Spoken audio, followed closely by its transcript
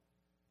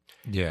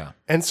Yeah.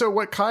 And so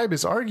what Kaib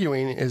is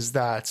arguing is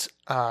that,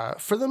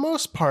 for the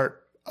most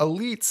part,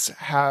 elites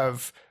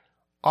have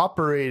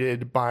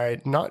operated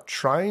by not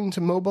trying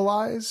to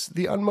mobilize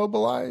the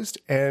unmobilized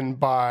and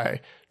by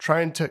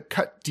trying to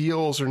cut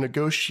deals or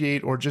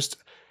negotiate or just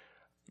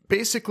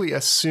basically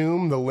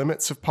assume the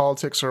limits of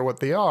politics are what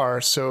they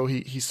are. So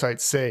he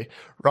cites, say,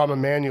 Rahm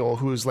Emanuel,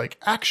 who's like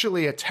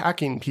actually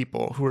attacking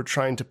people who are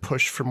trying to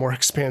push for more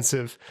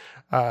expansive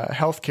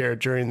healthcare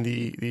during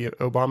the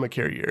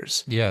Obamacare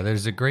years. Yeah,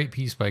 there's a great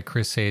piece by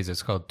Chris Hayes.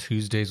 It's called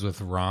Tuesdays with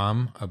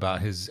Rahm,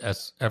 about his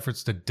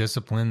efforts to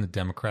discipline the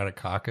Democratic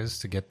caucus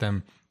to get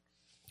them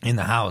in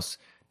the House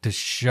to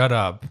shut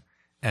up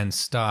and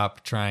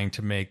stop trying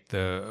to make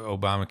the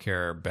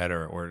Obamacare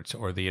better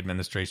or the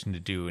administration to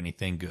do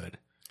anything good.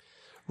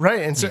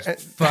 Right. And He's so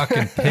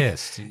fucking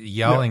pissed,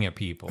 yelling at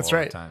people all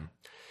the time.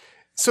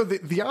 So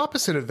the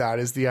opposite of that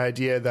is the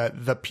idea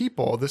that the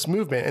people, this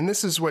movement, and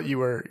this is what you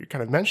were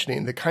kind of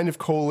mentioning, the kind of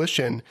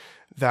coalition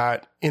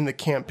that in the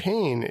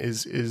campaign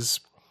is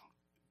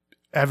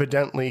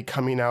evidently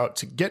coming out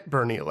to get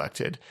Bernie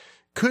elected,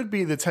 could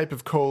be the type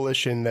of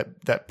coalition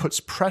that puts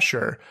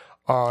pressure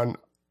on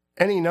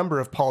any number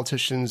of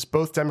politicians,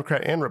 both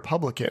Democrat and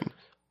Republican.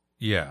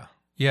 Yeah.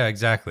 Yeah,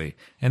 exactly.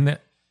 And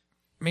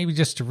maybe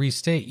just to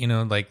restate,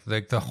 like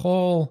the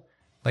whole,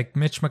 like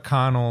Mitch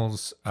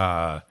McConnell's,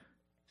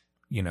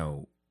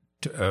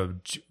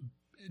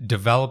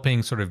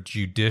 developing sort of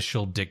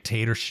judicial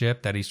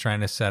dictatorship that he's trying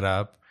to set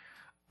up.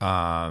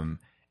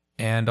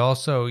 And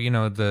also,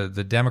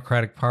 the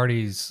Democratic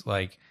Party's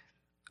like,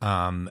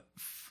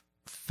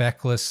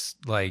 feckless,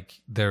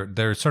 like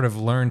their sort of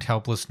learned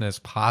helplessness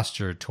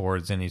posture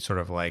towards any sort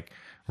of like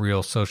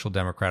real social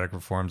democratic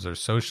reforms or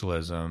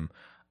socialism,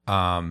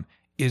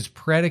 is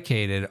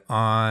predicated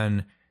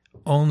on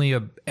only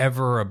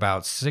ever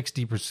about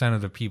 60%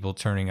 of the people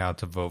turning out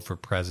to vote for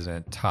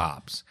president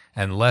tops,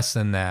 and less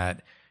than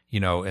that,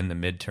 in the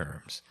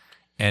midterms.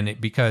 And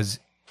because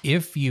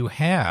if you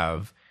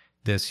have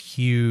this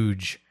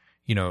huge,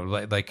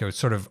 like a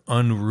sort of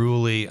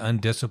unruly,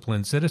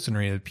 undisciplined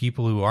citizenry of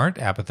people who aren't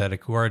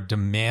apathetic, who are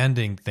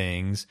demanding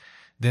things,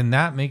 then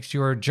that makes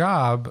your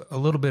job a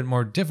little bit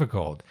more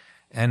difficult.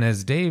 And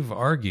as Dave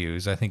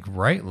argues, I think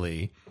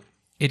rightly,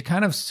 it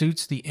kind of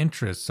suits the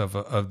interests of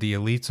the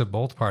elites of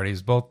both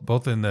parties,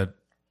 both in the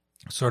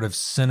sort of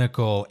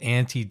cynical,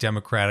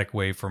 anti-democratic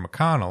way for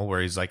McConnell,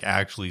 where he's like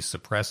actually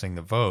suppressing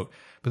the vote.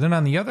 But then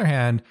on the other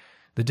hand,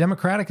 the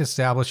Democratic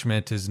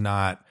establishment is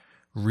not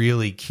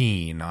really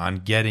keen on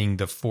getting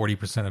the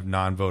 40% of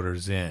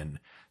non-voters in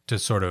to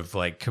sort of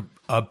like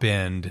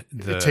upend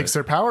the... It takes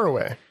their power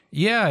away.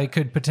 Yeah, it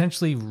could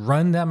potentially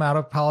run them out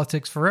of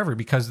politics forever,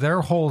 because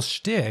their whole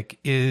shtick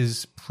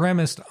is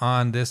premised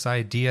on this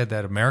idea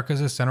that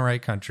America's a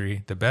center-right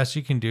country. The best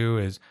you can do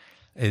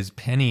is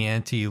penny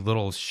ante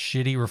little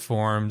shitty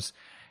reforms,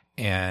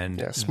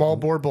 and small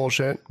bore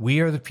bullshit. We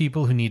are the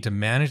people who need to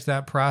manage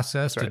that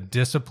process, to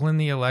discipline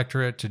the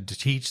electorate, to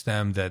teach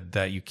them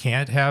that you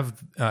can't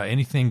have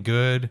anything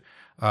good.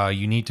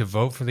 You need to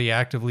vote for the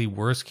actively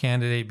worst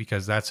candidate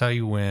because that's how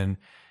you win.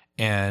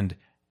 And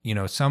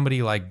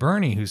somebody like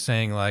Bernie who's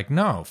saying like,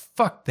 no,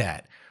 fuck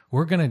that.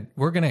 We're going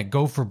to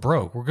go for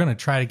broke. We're going to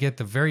try to get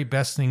the very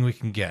best thing we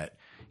can get,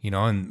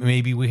 and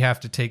maybe we have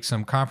to take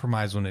some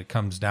compromise when it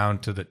comes down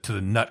to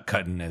the nut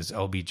cutting, as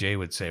LBJ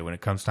would say, when it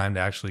comes time to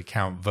actually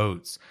count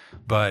votes.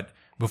 But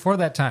before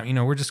that time,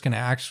 we're just going to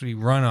actually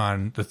run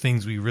on the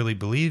things we really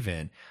believe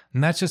in.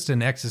 And that's just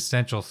an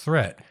existential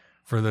threat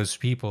for those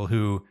people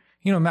who,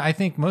 I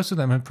think most of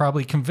them have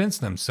probably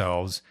convinced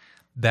themselves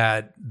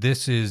that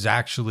this is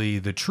actually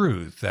the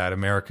truth, that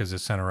America's a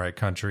center-right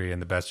country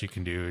and the best you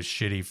can do is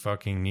shitty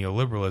fucking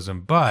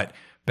neoliberalism. But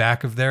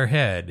back of their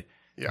head,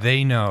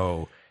 they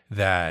know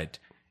that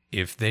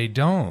if they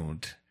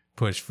don't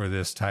push for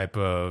this type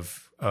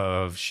of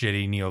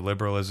shitty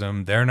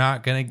neoliberalism, they're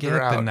not going to get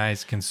the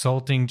nice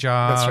consulting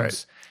jobs.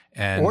 That's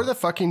right. Or the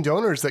fucking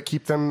donors that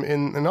keep them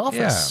in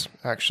office,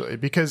 actually.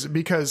 Because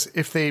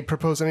if they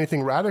propose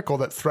anything radical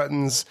that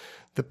threatens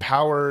the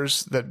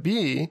powers that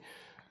be,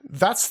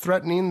 that's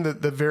threatening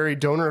the very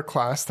donor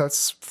class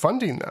that's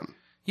funding them.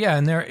 Yeah,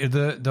 and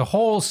the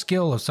whole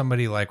skill of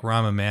somebody like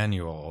Rahm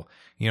Emanuel,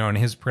 and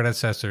his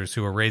predecessors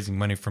who were raising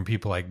money from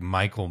people like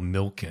Michael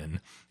Milken,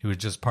 who was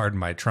just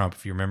pardoned by Trump,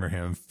 if you remember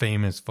him,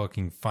 famous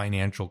fucking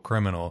financial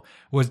criminal,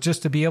 was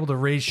just to be able to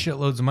raise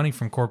shitloads of money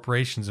from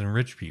corporations and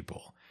rich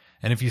people.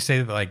 And if you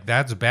say that like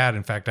that's bad,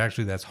 in fact,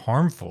 actually that's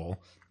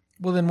harmful,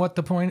 well then what's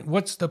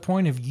the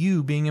point of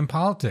you being in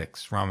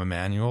politics, Rahm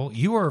Emanuel?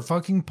 You are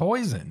fucking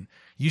poison.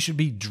 You should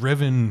be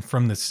driven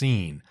from the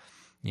scene,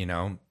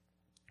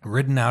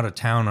 ridden out of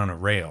town on a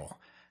rail.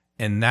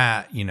 And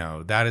that,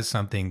 that is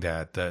something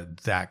that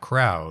that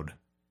crowd,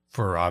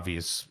 for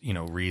obvious,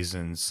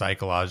 reasons,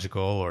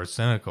 psychological or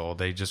cynical,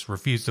 they just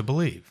refuse to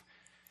believe.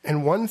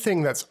 And one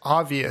thing that's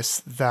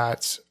obvious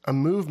that a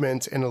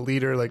movement and a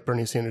leader like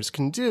Bernie Sanders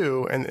can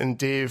do, and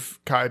Dave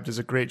Kaib does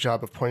a great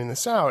job of pointing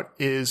this out,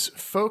 is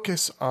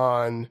focus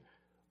on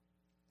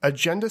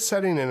agenda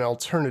setting and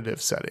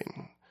alternative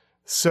setting.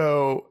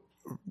 So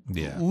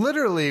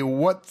literally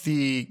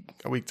we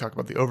talk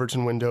about the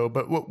Overton window,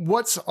 but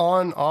what's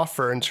on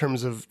offer in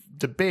terms of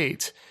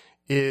debate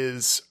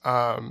is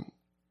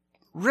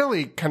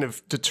really kind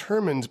of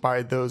determined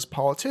by those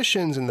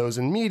politicians and those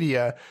in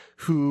media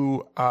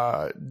who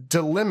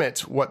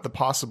delimit what the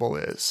possible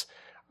is.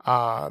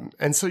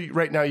 And so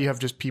right now you have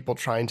just people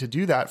trying to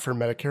do that for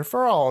Medicare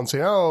for all and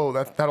say, oh,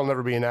 that'll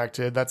never be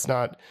enacted. That's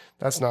not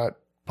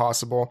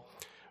possible.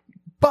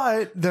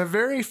 But the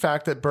very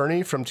fact that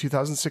Bernie from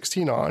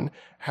 2016 on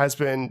has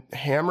been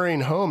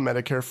hammering home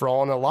Medicare for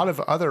all and a lot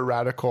of other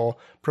radical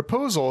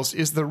proposals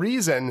is the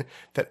reason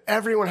that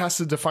everyone has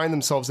to define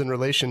themselves in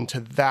relation to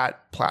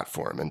that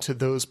platform and to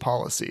those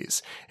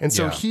policies. And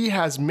so he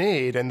has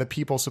made, and the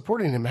people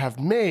supporting him have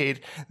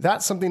made,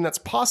 that something that's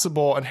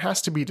possible and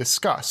has to be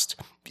discussed,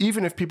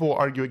 even if people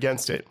argue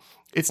against it.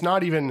 It's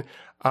not even,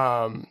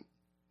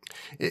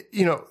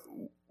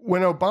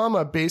 when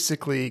Obama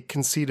basically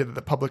conceded that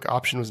the public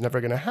option was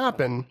never going to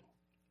happen,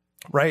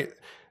 right,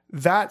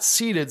 that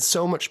ceded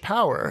so much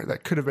power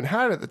that could have been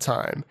had at the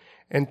time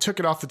and took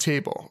it off the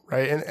table,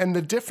 right? And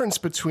the difference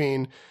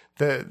between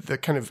the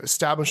kind of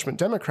establishment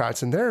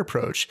Democrats and their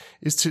approach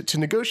is to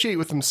negotiate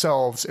with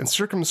themselves and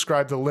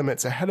circumscribe the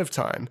limits ahead of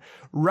time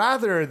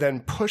rather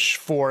than push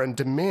for and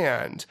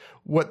demand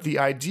what the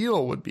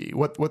ideal would be,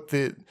 what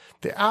the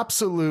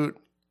absolute,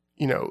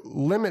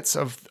 limits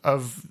of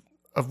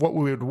what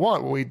we would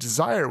want, what we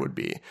desire would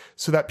be,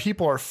 so that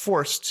people are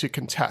forced to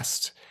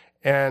contest.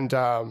 And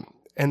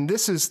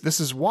this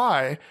is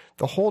why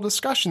the whole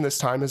discussion this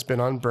time has been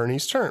on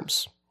Bernie's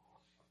terms.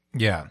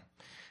 Yeah.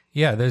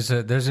 Yeah, there's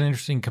an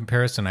interesting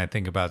comparison I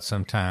think about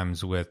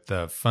sometimes with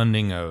the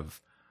funding of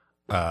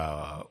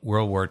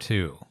World War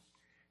II.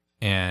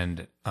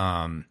 And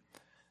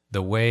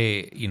the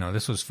way,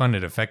 this was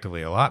funded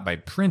effectively a lot by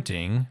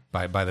printing,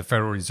 by the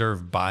Federal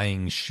Reserve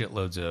buying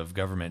shitloads of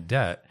government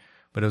debt,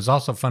 but it was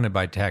also funded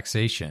by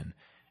taxation.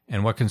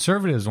 And what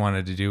conservatives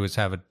wanted to do was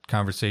have a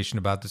conversation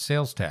about the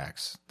sales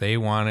tax. They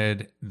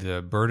wanted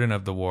the burden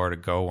of the war to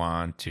go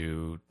on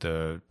to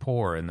the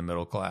poor and the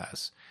middle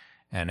class.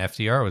 And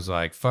FDR was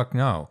like, fuck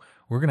no,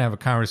 we're going to have a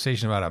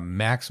conversation about a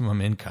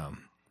maximum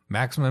income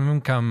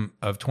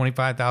of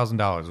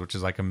 $25,000, which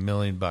is like $1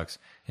 million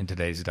in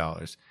today's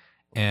dollars.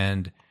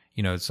 And,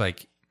 it's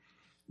like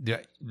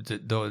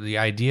the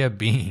idea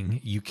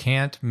being you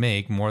can't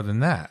make more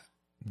than that.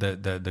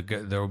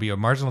 There will be a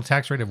marginal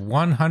tax rate of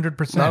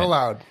 100%. Not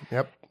allowed.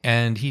 Yep.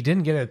 And he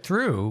didn't get it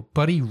through,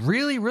 but he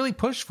really, really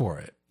pushed for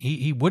it.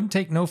 He wouldn't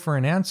take no for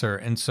an answer.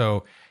 And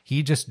so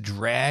he just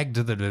dragged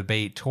the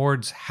debate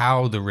towards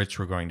how the rich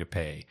were going to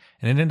pay.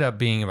 And it ended up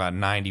being about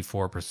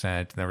 94%.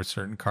 And there were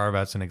certain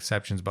carve-outs and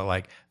exceptions, but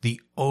like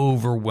the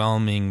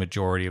overwhelming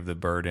majority of the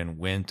burden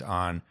went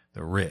on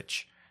the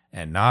rich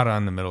and not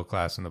on the middle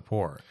class and the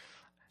poor.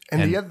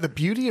 And the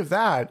beauty of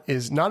that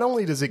is not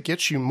only does it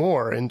get you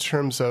more in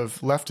terms of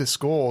leftist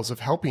goals of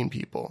helping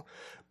people,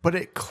 but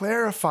it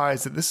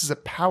clarifies that this is a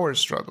power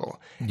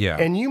struggle. Yeah.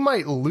 And you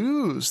might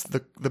lose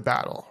the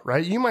battle,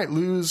 right? You might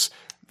lose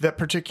that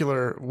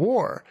particular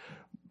war.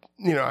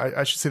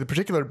 I should say the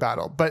particular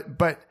battle.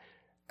 But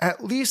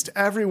at least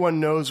everyone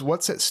knows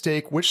what's at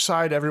stake, which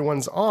side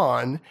everyone's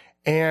on,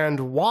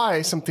 and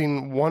why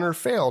something won or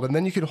failed. And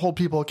then you can hold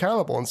people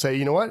accountable and say,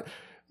 you know what?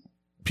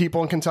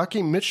 People in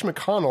Kentucky, Mitch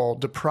McConnell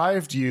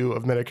deprived you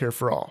of Medicare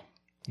for all.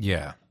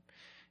 Yeah.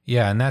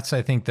 Yeah. And that's,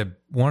 I think,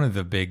 one of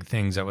the big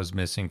things that was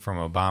missing from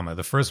Obama.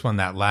 The first one,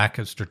 that lack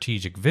of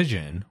strategic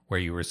vision, where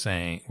you were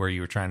trying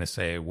to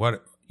say,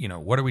 what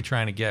are we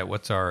trying to get?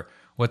 What's our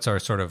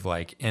sort of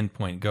like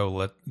endpoint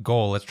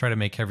goal? Let's try to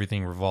make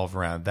everything revolve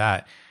around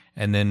that.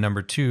 And then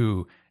number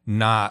two,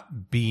 not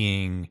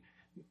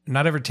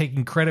ever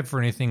taking credit for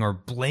anything or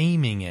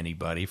blaming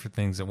anybody for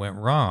things that went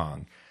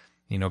wrong.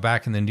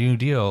 Back in the New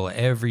Deal,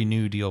 every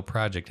New Deal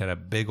project had a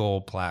big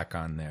old plaque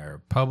on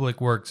there. Public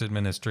Works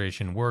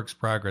Administration, Works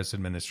Progress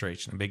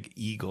Administration, a big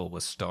eagle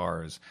with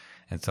stars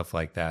and stuff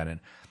like that. And,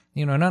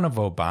 none of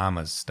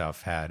Obama's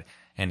stuff had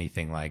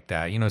anything like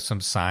that.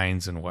 Some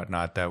signs and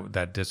whatnot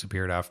that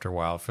disappeared after a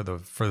while for the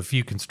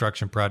few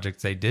construction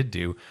projects they did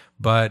do.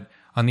 But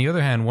on the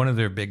other hand, one of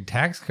their big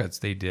tax cuts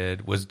they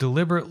did was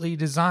deliberately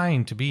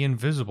designed to be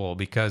invisible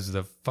because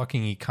the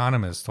fucking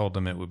economists told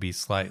them it would be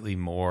slightly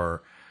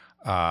more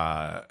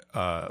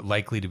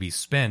likely to be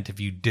spent if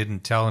you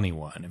didn't tell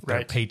anyone, if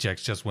their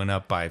paychecks just went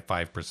up by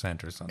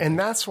 5% or something. And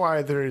that's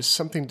why there is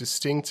something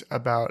distinct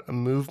about a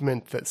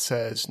movement that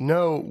says,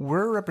 no,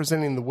 we're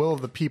representing the will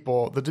of the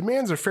people. The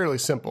demands are fairly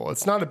simple.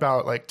 It's not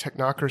about like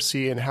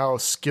technocracy and how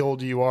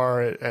skilled you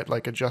are at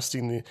like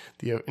adjusting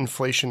the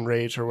inflation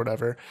rate or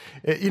whatever.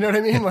 You know what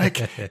I mean?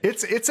 Like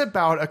it's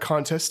about a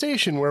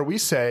contestation where we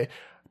say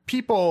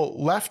people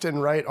left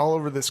and right all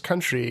over this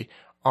country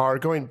are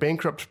going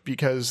bankrupt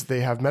because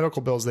they have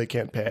medical bills they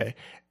can't pay.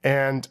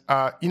 And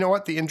you know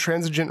what? The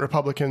intransigent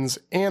Republicans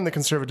and the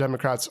conservative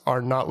Democrats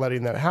are not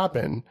letting that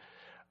happen.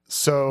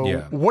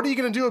 So what are you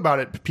going to do about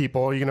it,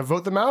 people? Are you going to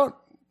vote them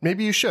out?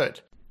 Maybe you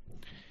should.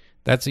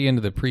 That's the end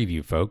of the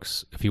preview,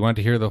 folks. If you want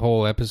to hear the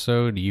whole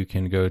episode, you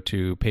can go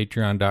to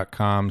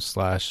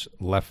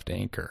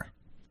patreon.com/leftanchor.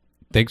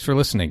 Thanks for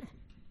listening.